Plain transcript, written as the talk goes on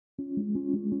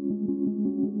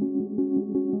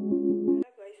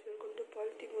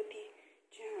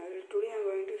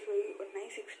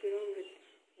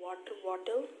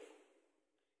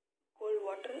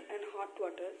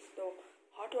water. The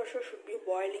hot water should be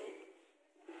boiling.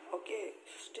 Okay,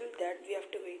 still that we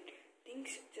have to wait.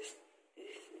 Things just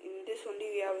in this only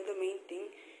we have the main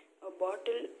thing, a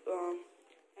bottle,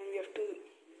 and we have to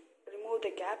remove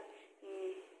the cap.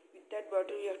 With that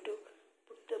bottle we have to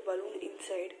put the balloon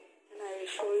inside, and I will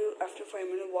show you after 5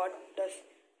 minutes what does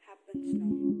happens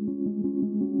now.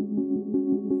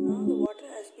 Now the water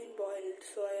has been boiled,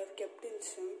 so I have kept in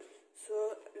some.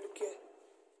 So look here,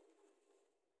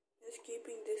 just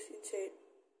keeping this inside,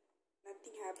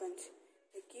 nothing happens.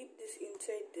 I keep this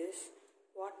inside this,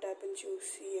 what happens you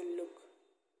see and look.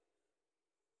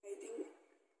 I think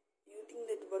you think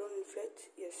that the balloon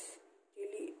inflates? Yes,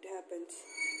 really it happens.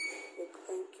 Look,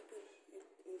 I'm keeping it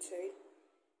inside.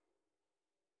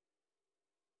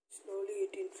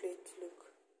 Slowly it inflates, look.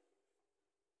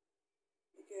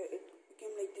 Okay, it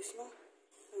became like this now.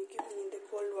 I'm keeping in the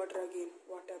cold water again.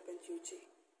 What happens you see?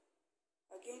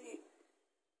 Again it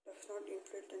does not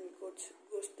inflate and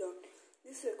goes down.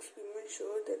 This experiment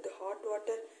showed that the hot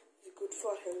water is good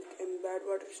for health and bad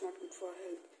water is not good for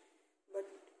health. But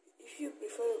if you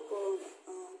prefer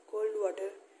cold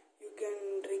water, you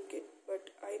can drink it.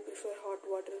 But I prefer hot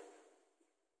water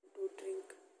to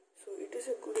drink. So it is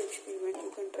a good experiment.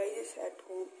 You can try this at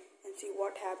home and see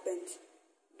what happens.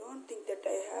 Don't think that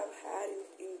I have hair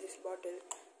in this bottle.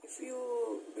 If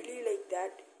you believe like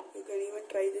that, you can even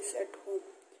try this at home.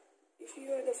 If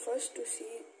you are the first to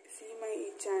see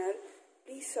my channel,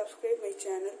 please subscribe my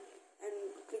channel and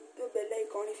click the bell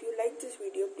icon. If you like this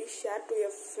video, please share to your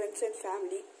friends and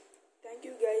family. Thank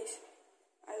you guys.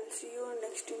 I will see you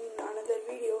next in another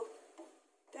video.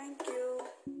 Thank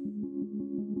you.